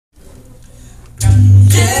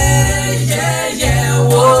yeah, yeah.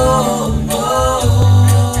 Whoa, whoa,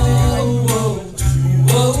 whoa, whoa,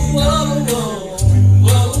 whoa, whoa, whoa.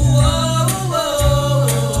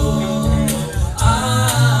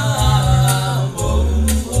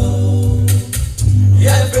 Whoa.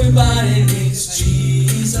 Everybody needs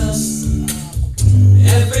Jesus.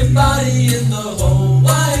 Everybody in the whole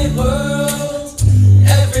wide world.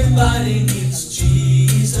 Everybody needs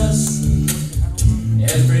Jesus.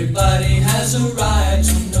 Everybody has a right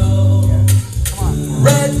to know.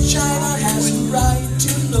 Red China has a right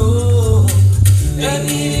to know. They're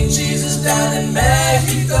needing Jesus down in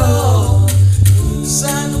Mexico,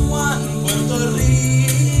 San Juan, Puerto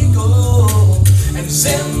Rico, and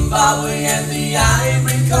Zimbabwe and the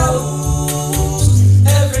Ivory Coast.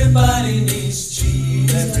 Everybody needs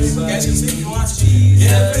Jesus.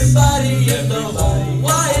 Everybody in the whole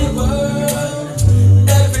wide world.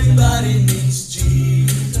 Everybody needs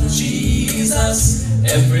Jesus.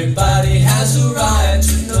 Everybody has a right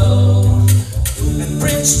to know. And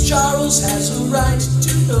Prince Charles has a right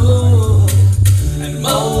to know. And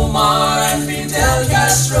Muammar and Fidel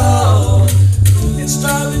Castro. And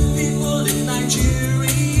starving people in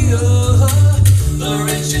Nigeria. The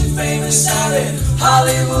rich and famous out in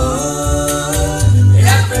Hollywood.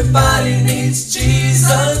 Everybody needs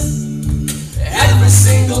Jesus. Every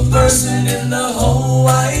single person in the whole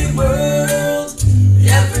wide world.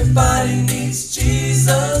 Everybody needs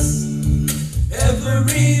Jesus.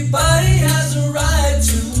 Everybody has a right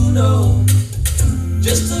to know.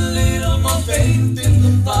 Just a little more faith in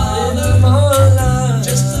the Father.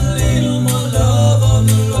 Just a little more love of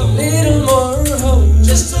the Lord. Little more hope.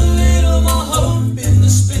 Just a little more hope in the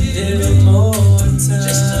Spirit. Little more time.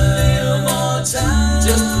 Just a little more time.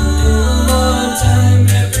 Just a little more time.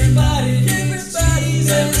 Everybody needs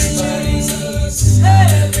Jesus.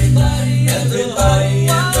 Everybody in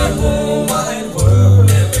the whole wide world.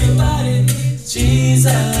 Everybody needs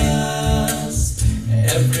Jesus.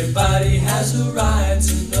 Everybody has a right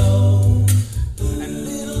to know. And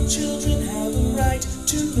little children have a right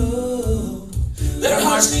to know. Their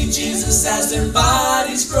hearts need Jesus as their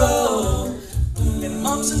bodies grow. And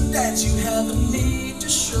moms and dads, you have a need to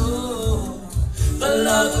show the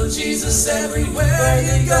love of Jesus everywhere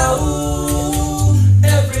you go.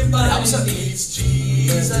 Everybody needs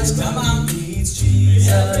Jesus. Come on, needs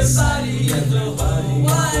Jesus. Everybody in the whole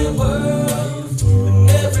wide world.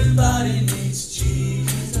 Everybody needs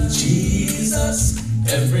Jesus. Jesus.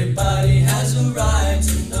 Everybody has a right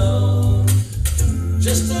to know.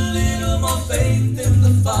 Just a little more faith in the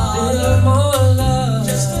Father. Little more love.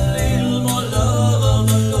 Just a little more love of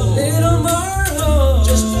the Lord. Little more hope.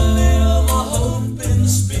 Just a little more hope in the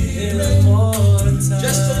Spirit. Little more time.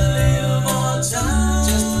 Just a little more time.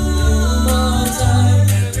 Just a little more time.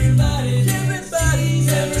 Everybody needs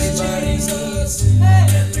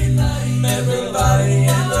everybody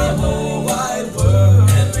in the whole wide world.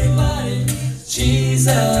 Everybody needs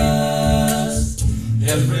Jesus.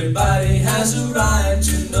 Everybody has a right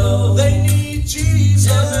to know they need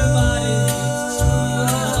Jesus. Everybody needs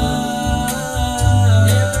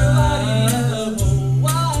everybody in the whole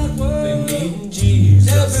wide world. They need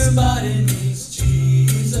Jesus. Everybody needs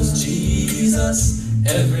Jesus. Jesus.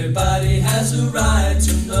 Everybody has a right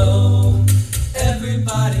to know.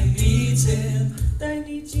 Everybody needs Him. They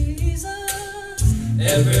need Jesus.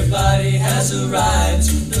 Everybody has a right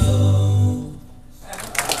to know.